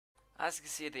As you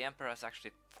can see, the Emperor has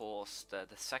actually forced the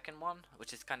second one,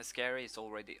 which is kind of scary. It's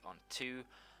already on 2.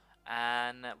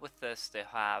 And with this they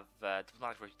have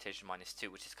diplomatic reputation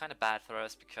 -2, which is kind of bad for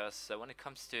us because when it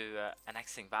comes to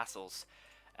annexing vassals,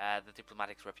 the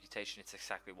diplomatic reputation is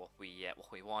exactly what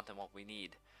we want and what we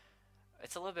need.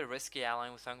 It's a little bit risky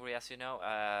allying with Hungary, as you know.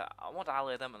 I won't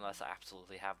ally them unless I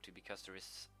absolutely have to, because there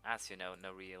is, as you know,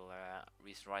 no real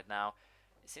reason right now.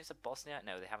 It seems that Bosnia,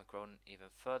 no, they haven't grown even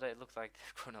further. It looks like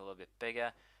they've grown a little bit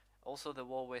bigger. Also, the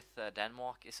war with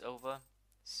Denmark is over,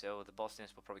 so the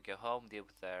Bosnians will probably go home, deal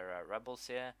with their rebels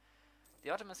here. The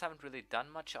Ottomans haven't really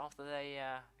done much after they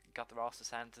got their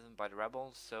asses handed to them by the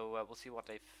rebels, so we'll see what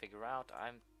they figure out.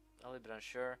 I'm a little bit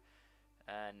unsure.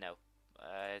 No.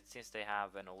 It seems they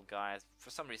have an old guy.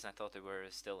 For some reason I thought they were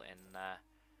still in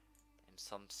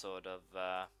some sort of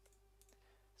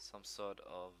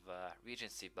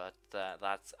regency, but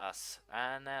that's us.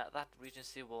 And that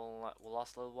regency will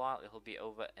last a little while. It'll be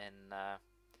over in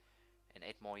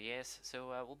 8 more years, so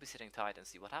we'll be sitting tight and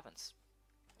see what happens.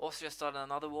 Austria started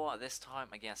another war, this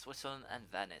time against Switzerland and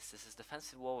Venice. This is a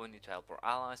defensive war. We need to help our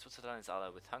allies. Switzerland is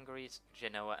allied with Hungary,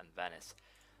 Genoa and Venice.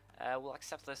 We'll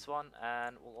accept this one,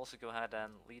 and we'll also go ahead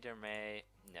and leader may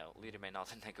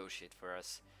not negotiate for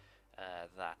us.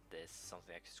 That is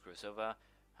something that could screw us over.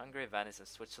 Hungary, Venice and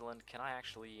Switzerland. Can I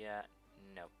actually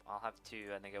no, I'll have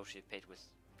to negotiate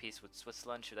peace with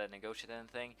Switzerland should I negotiate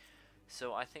anything.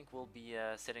 So I think we'll be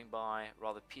sitting by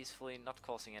rather peacefully, not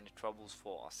causing any troubles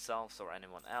for ourselves or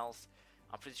anyone else.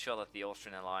 I'm pretty sure that the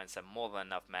Austrian alliance have more than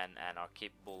enough men and are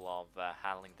capable of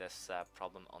handling this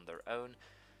problem on their own.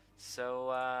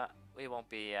 So we won't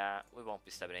be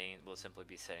stepping in. We'll simply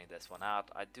be setting this one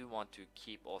out. I do want to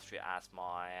keep Austria as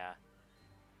my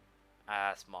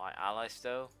allies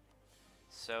though.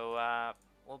 So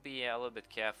we'll be a little bit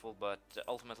careful, but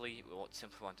ultimately we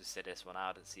simply want to sit this one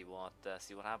out and see what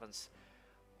happens.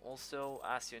 Also,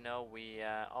 as you know, we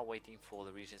are waiting for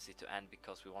the regency to end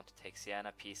because we want to take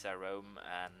Siena, Pisa, Rome,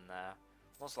 and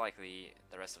most likely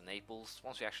the rest of Naples.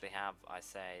 Once we actually have, I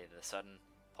say, the southern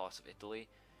parts of Italy,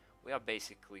 we are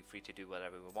basically free to do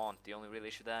whatever we want. The only real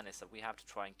issue then is that we have to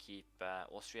try and keep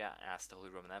Austria as the Holy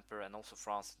Roman Emperor, and also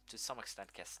France, to some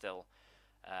extent, Castile,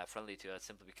 friendly to us,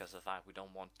 simply because of the fact we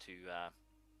don't want to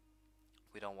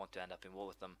end up in war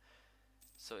with them.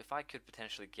 So if I could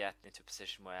potentially get into a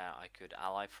position where I could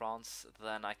ally France,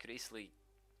 then I could easily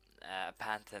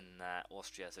abandon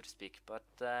Austria, so to speak. But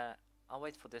I'll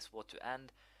wait for this war to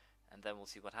end, and then we'll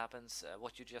see what happens.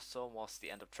 What you just saw was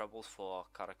the end of troubles for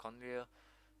Karakonlu.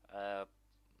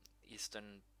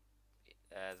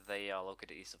 They are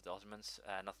located east of the Ottomans,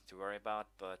 nothing to worry about,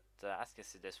 but as you can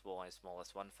see, this war is more or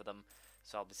less won for them,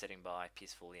 so I'll be sitting by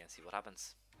peacefully and see what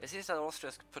happens. It seems that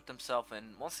Austria has put themselves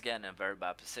in, once again, in a very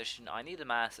bad position. I need them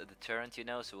as a deterrent, you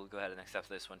know, so we'll go ahead and accept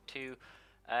this one too.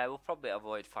 We'll probably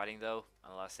avoid fighting though,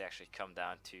 unless they actually come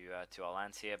down to our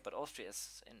lands here, but Austria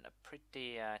is in a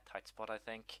pretty tight spot, I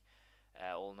think.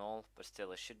 All in all, but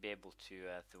still it should be able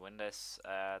to win this.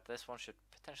 This one should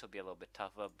potentially be a little bit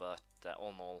tougher, but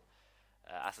all in all,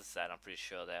 as I said, I'm pretty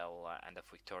sure they'll end up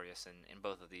victorious in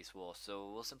both of these wars. So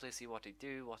we'll simply see what they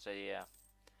do, what they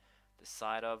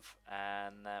decide of,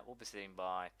 and we'll be sitting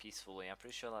by peacefully. I'm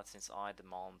pretty sure that since I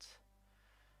demand,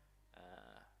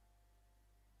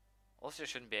 Austria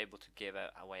shouldn't be able to give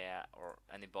away or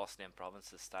any Bosnian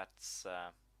provinces. That's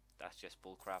just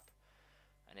bullcrap.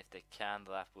 And if they can,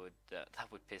 that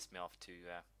would piss me off to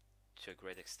a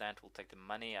great extent. We'll take the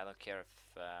money. I don't care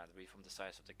if the reform the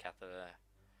size of the Catholic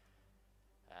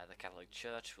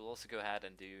Church. We'll also go ahead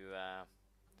and do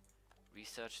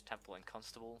research, temple, and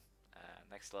constable.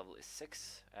 Next level is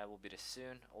 6. We'll be there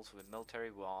soon. Also with military,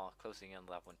 we are closing in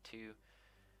that one too.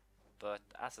 But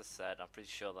as I said, I'm pretty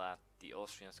sure that the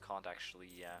Austrians can't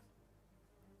actually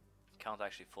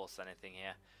force anything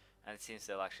here. And it seems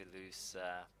they'll actually lose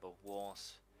both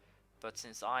wars. But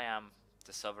since I am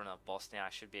the sovereign of Bosnia, I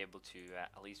should be able to,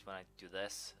 at least when I do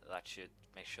this, that should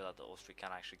make sure that the Austria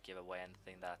can't actually give away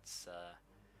anything that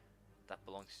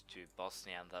belongs to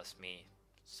Bosnia and thus me.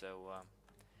 So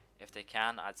if they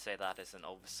can, I'd say that is an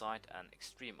oversight, an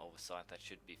extreme oversight that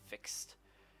should be fixed.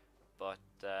 But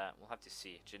we'll have to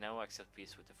see. Genoa accept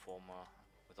peace with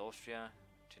Austria.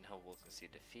 Genoa will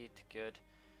concede defeat. Good.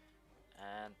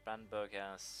 And Brandenburg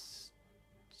has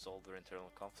solved their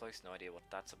internal conflicts, no idea what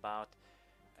that's about.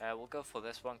 We'll go for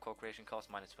this one, co-creation cost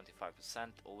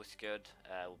 -25%, always good.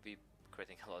 We'll be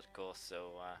creating a lot of costs,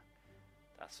 so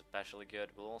that's especially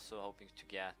good. We're also hoping to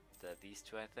get these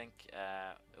two, I think.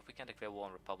 If we can declare war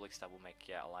on republics, that will make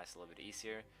our lives a little bit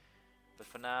easier. But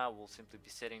for now, we'll simply be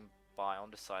sitting by on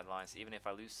the sidelines, even if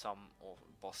I lose some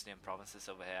Bosnian provinces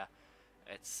over here.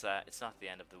 It's not the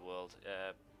end of the world.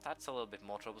 That's a little bit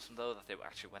more troublesome though, that they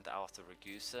actually went after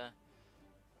Ragusa.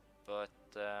 But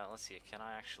let's see, can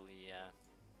I actually...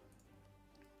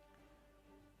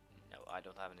 no, I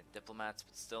don't have any diplomats,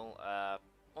 but still,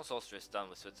 once Austria is done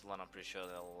with Switzerland, I'm pretty sure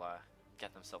they'll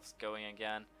get themselves going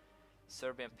again.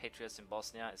 Serbian patriots in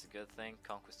Bosnia is a good thing.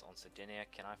 Conquest on Sardinia.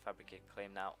 Can I fabricate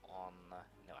claim now on...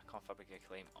 no, I can't fabricate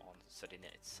claim on Sardinia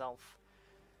itself.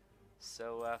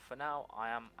 So for now, I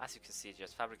am, as you can see,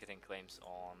 just fabricating claims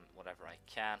on whatever I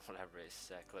can, whatever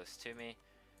is close to me.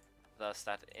 Thus,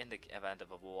 that in the event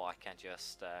of a war, I can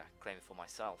just claim it for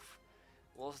myself.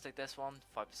 We'll also take this one,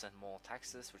 5% more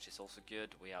taxes, which is also good.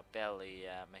 We are barely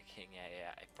making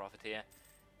a profit here.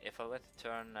 If I were to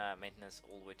turn maintenance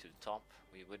all the way to the top,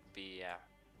 we would be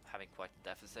having quite a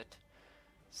deficit.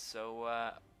 So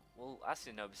we'll, as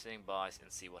you know, be sitting by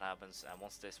and see what happens. And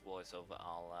once this war is over,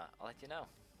 I'll let you know.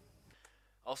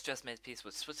 Austria's made peace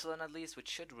with Switzerland at least, which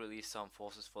should release some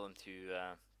forces for them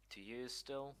to use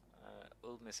still.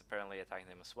 Ulm is apparently attacking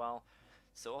them as well.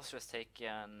 So Austria's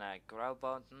taken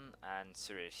Graubünden and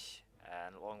Zurich,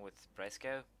 and along with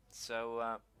Breslau.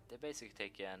 So they basically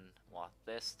taken what,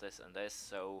 this, and this.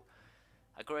 So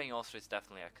a growing Austria is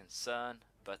definitely a concern,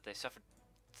 but they suffered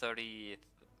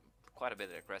quite a bit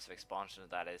of aggressive expansion.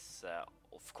 That is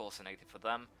of course a negative for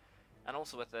them. And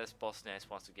also with this, Bosnia is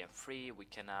once again free. We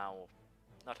can now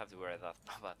not have to worry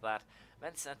about that.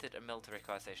 Vence entered a military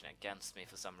coalition against me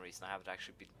for some reason. I haven't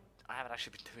actually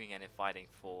been doing any fighting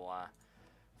for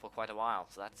quite a while,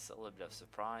 so that's a little bit of a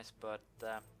surprise. But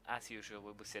as usual,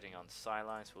 we'll be sitting on the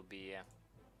sidelines. We'll be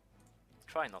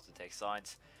trying not to take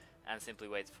sides and simply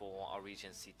wait for our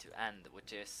regency to end,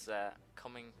 which is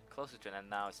coming closer to an end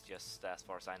now. It's just, as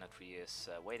far as I know, 3 years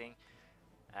waiting.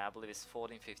 I believe it's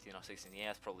 14, 15 or 16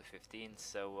 years, probably 15.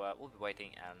 So we'll be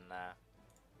waiting and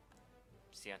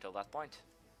see until that point.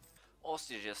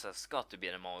 Austria just has got to be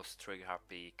the most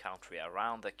trigger-happy country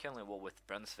around. They're currently at war with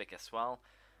Brunswick as well.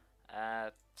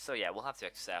 So yeah, we'll have to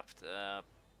accept.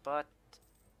 But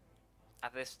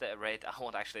at this rate, I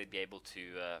won't actually be able to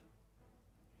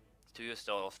use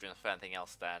the Austrians for anything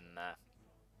else than,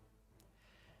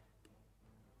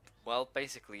 well,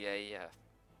 basically a.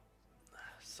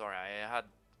 Sorry, I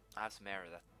have some error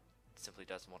that simply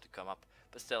doesn't want to come up.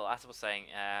 But still, as I was saying,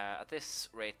 at this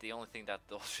rate, the only thing that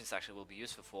the Austrians actually will be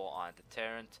useful for are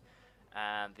deterrent,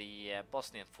 and the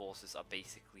Bosnian forces are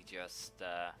basically just,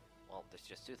 well, there's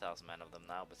just 2,000 men of them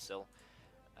now, but still,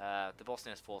 the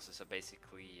Bosnian forces are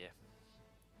basically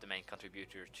the main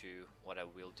contributor to what I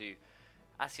will do.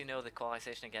 As you know, the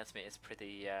coalition against me is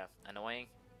pretty annoying.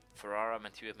 Ferrara,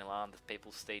 Mantua, Milan, the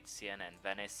Papal States, Siena and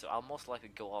Venice, so I'll most likely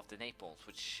go after Naples,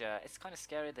 which it's kind of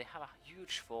scary. They have a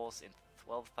huge force in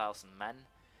 12,000 men,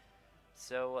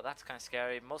 so that's kind of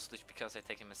scary, mostly because I've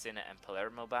taken Messina and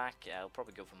Palermo back. I'll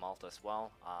probably go for Malta as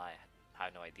well, I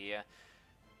have no idea.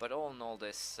 But all in all,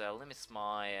 this limits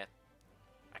my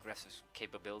aggressive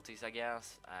capabilities, I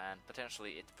guess, and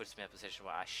potentially it puts me in a position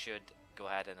where I should go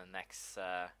ahead and annex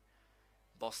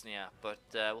Bosnia, but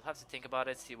we'll have to think about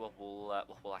it, see what we'll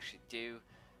actually do.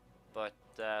 But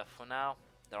for now,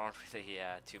 there aren't really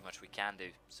too much we can do,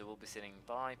 so we'll be sitting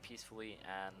by peacefully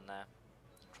and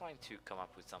trying to come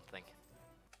up with something.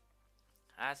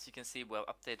 As you can see, we have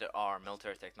updated our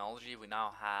military technology. We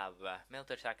now have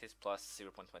military tactics plus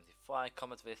 0.25,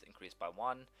 combat width increased by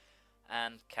 1,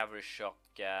 and cavalry shock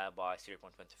by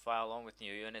 0.25, along with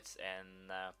new units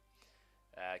and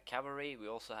cavalry. We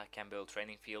also can build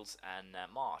training fields and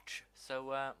march.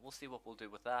 So we'll see what we'll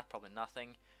do with that. Probably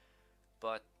nothing.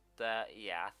 But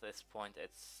yeah, at this point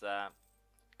it's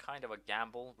kind of a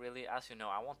gamble, really. As you know,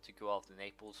 I want to go after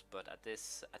Naples, but at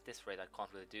this rate, I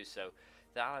can't really do so.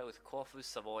 The ally with Corfu,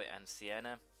 Savoy, and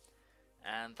Siena,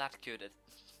 and that could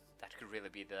really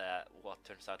be what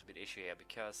turns out to be the issue here,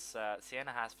 because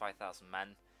Siena has 5,000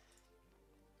 men.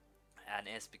 And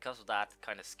it's because of that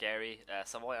kind of scary.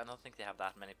 Savoy, I don't think they have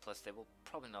that many, plus they will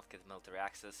probably not get military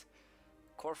access.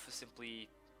 Corfu simply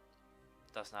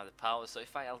doesn't have the power, so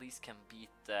if I at least can beat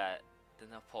the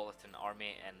Neapolitan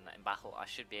army in battle, I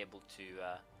should be able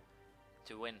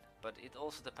to win. But it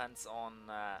also depends on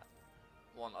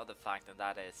one other fact, and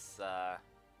that is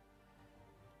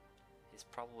he's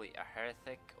probably a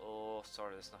heretic, or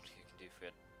sorry, there's nothing you can do for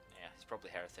it. Yeah, he's probably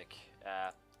heretic.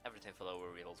 Everything for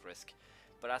lower real risk.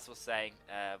 But as I was saying,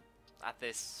 at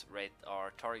this rate,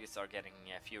 our targets are getting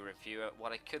fewer and fewer.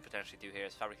 What I could potentially do here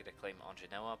is fabricate a claim on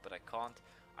Genoa, but I can't.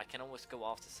 I can always go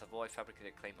after Savoy, fabricate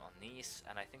a claim on Nice,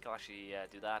 and I think I'll actually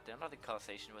do that. They're not in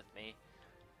conversation with me,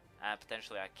 and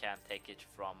potentially I can take it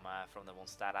from them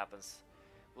once that happens.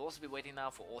 We'll also be waiting now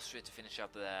for Austria to finish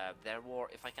up their war.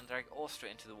 If I can drag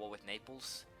Austria into the war with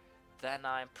Naples, then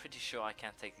I'm pretty sure I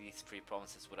can take these 3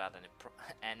 provinces without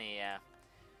any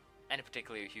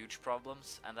particularly huge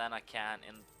problems, and then I can,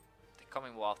 in the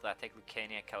coming war after that, take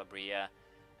Lucania, Calabria,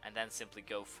 and then simply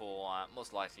go for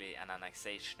most likely an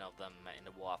annexation of them in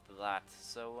the war after that.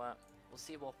 So we'll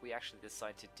see what we actually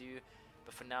decide to do,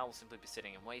 but for now we'll simply be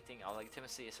sitting and waiting. Our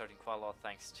legitimacy is hurting quite a lot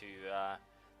thanks to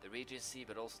the regency,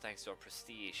 but also thanks to our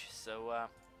prestige. So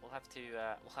we'll have to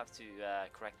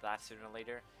correct that sooner or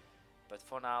later. But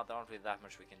for now, there aren't really that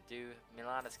much we can do.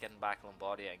 Milan is getting back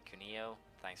Lombardia and Cuneo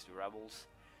thanks to rebels.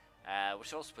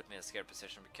 Which also put me in a scared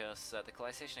position because the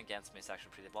coalition against me is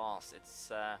actually pretty vast.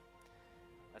 It's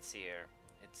let's see here.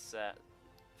 It's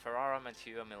Ferrara,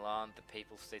 Mantua, Milan, the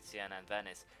Papal States, Siena, and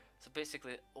Venice. So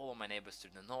basically all of my neighbors to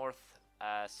the north.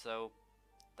 So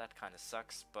that kind of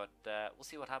sucks, but we'll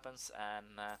see what happens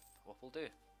and what we'll do.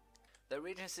 The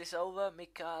regency is over.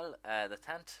 Mikhail the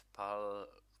 10th,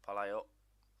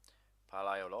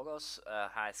 Palaiologos,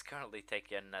 has currently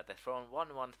taken the throne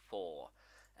 114.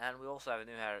 And we also have a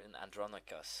new heir in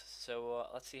Andronicus. So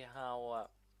let's see how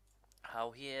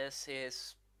he is. He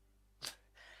is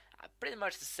pretty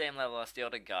much the same level as the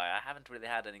other guy. I haven't really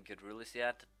had any good rulers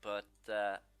yet, but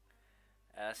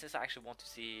since I actually want to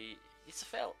see, he's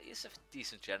a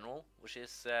decent general, which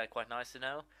is quite nice to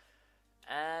know.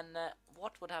 And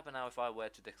what would happen now if I were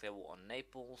to declare war on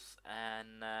Naples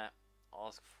and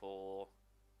ask for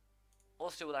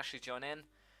Austria would actually join in?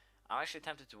 I'm actually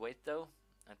tempted to wait though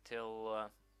until.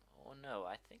 Oh no,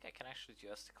 I think I can actually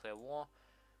just declare war.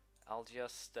 I'll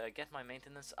just get my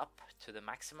maintenance up to the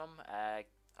maximum,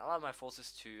 allow my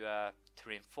forces to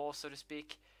reinforce, so to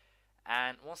speak,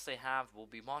 and once they have, we'll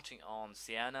be marching on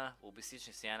Siena. We'll be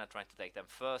sieging Siena, trying to take them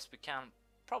first. We can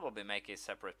probably make a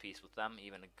separate peace with them,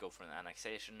 even go for an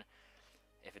annexation,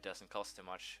 if it doesn't cost too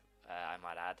much, I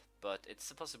might add, but it's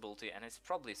a possibility, and it's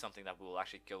probably something that we'll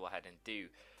actually go ahead and do.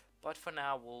 But for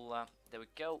now, there we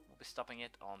go, we'll be stopping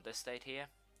it on this state here.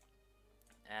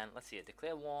 And let's see,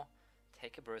 declare war,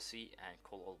 take a Bercy, and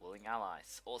call all willing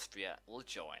allies. Austria will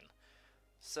join.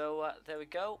 So there we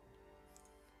go.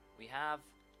 We have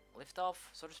liftoff,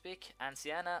 so to speak, and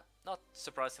Siena, not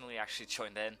surprisingly, actually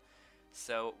joined in.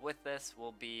 So with this,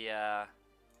 we'll be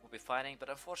fighting, but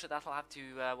unfortunately, that'll have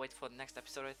to wait for the next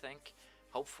episode, I think.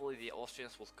 Hopefully, the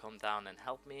Austrians will come down and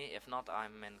help me. If not,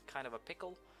 I'm in kind of a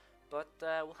pickle. But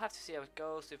we'll have to see how it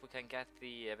goes, if we can get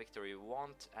the victory we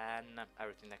want, and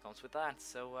everything that comes with that.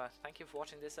 So thank you for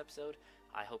watching this episode.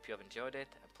 I hope you have enjoyed it.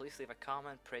 Please leave a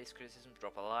comment, praise, criticism,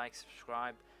 drop a like,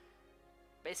 subscribe.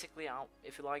 Basically,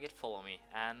 if you like it, follow me,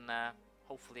 and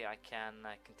hopefully I can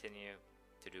continue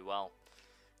to do well.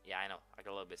 Yeah, I know, I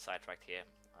got a little bit sidetracked here.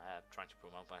 Trying to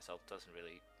promote myself doesn't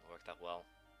really work that well.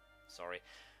 Sorry.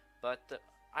 But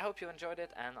I hope you enjoyed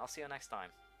it, and I'll see you next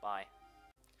time. Bye.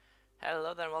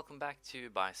 Hello there and welcome back to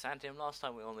Byzantium. Last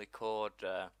time we only caught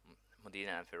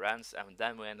Modena and Firenze, and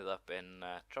then we ended up in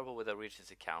trouble with the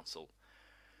Regency Council.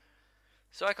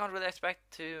 So I can't really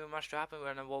expect too much to happen.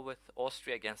 We're in a war with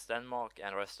Austria against Denmark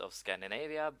and the rest of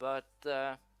Scandinavia, but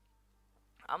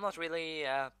I'm not really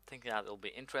thinking that it'll be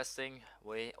interesting.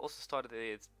 We also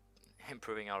started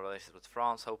improving our relations with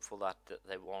France, hopeful that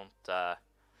they won't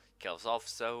kill us off.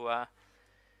 So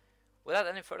without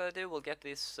any further ado, we'll get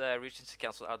this Regency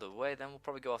Council out of the way, then we'll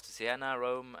probably go off to Siena,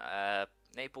 Rome,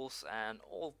 Naples, and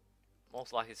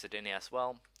most likely Sardinia as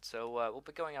well. So we'll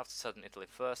be going after southern Italy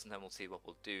first, and then we'll see what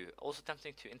we'll do. Also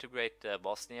tempting to integrate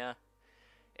Bosnia.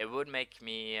 It would make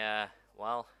me,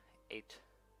 well, 8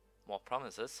 more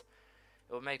provinces.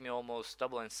 It would make me almost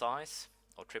double in size,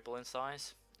 or triple in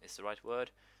size, is the right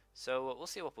word. So we'll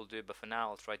see what we'll do, but for now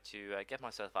I'll try to get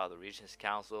myself out of the Regency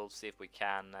Council, see if we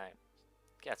can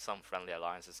get some friendly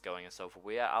alliances going and so forth.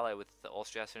 We are allied with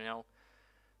Austria, as you know,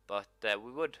 but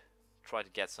we would try to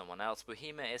get someone else.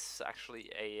 Bohemia is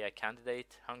actually a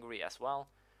candidate, Hungary as well.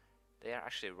 They are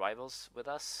actually rivals with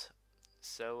us,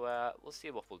 so we'll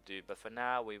see what we'll do. But for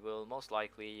now, we will most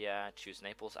likely choose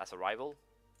Naples as a rival.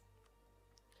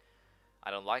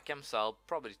 I don't like them, so I'll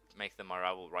probably make them a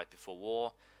rival right before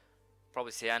war.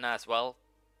 Probably Siena as well.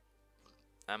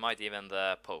 I might even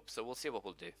the Pope, so we'll see what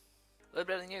we'll do. A little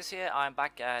bit of news here. I'm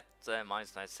back at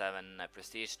 -97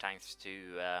 prestige thanks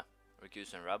to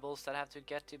Ragusan rebels that I have to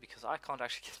get to, because I can't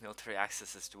actually get military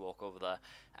accesses to walk over there,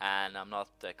 and I'm not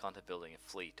content building a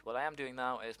fleet. What I am doing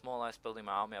now is more or less building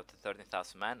my army up to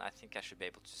 13,000 men. I think I should be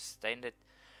able to sustain it.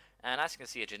 And as you can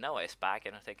see, Genoa is back,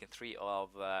 and I've taken 3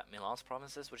 of Milan's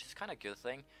provinces, which is kind of a good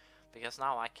thing, because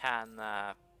now I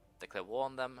can declare war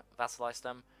on them, vassalize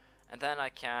them, and then I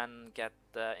can get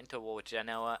into a war with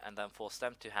Genoa, and then force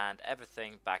them to hand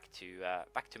everything back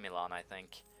to Milan. I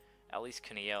think, at least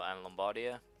Cuneo and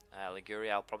Lombardia.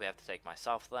 Liguria I'll probably have to take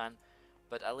myself then,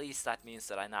 but at least that means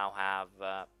that I now have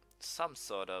some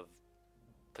sort of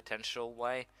potential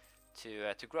way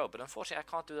to grow. But unfortunately,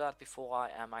 I can't do that before I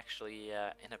am actually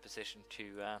in a position to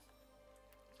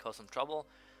cause some trouble.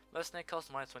 Mercenary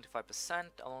cost minus 25%,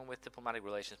 along with diplomatic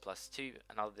relations plus 2,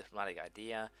 another diplomatic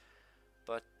idea.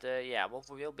 But yeah, what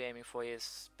we will be aiming for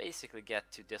is basically get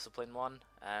to discipline 1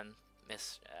 and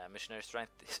missionary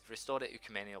strength, restore the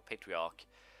ecumenical patriarch.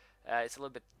 It's a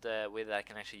little bit weird that I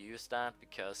can actually use that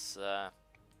because,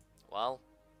 well,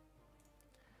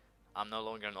 I'm no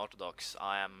longer an Orthodox,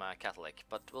 I am Catholic.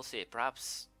 But we'll see,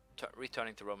 perhaps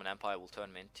returning to Roman Empire will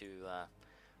turn me into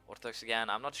Orthodox again.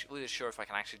 I'm not really sure if I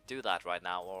can actually do that right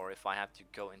now, or if I have to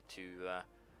go into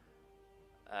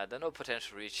there are no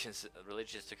potential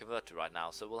religions to convert to right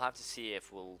now, so we'll have to see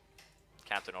if we'll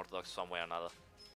counter an Orthodox some way or another.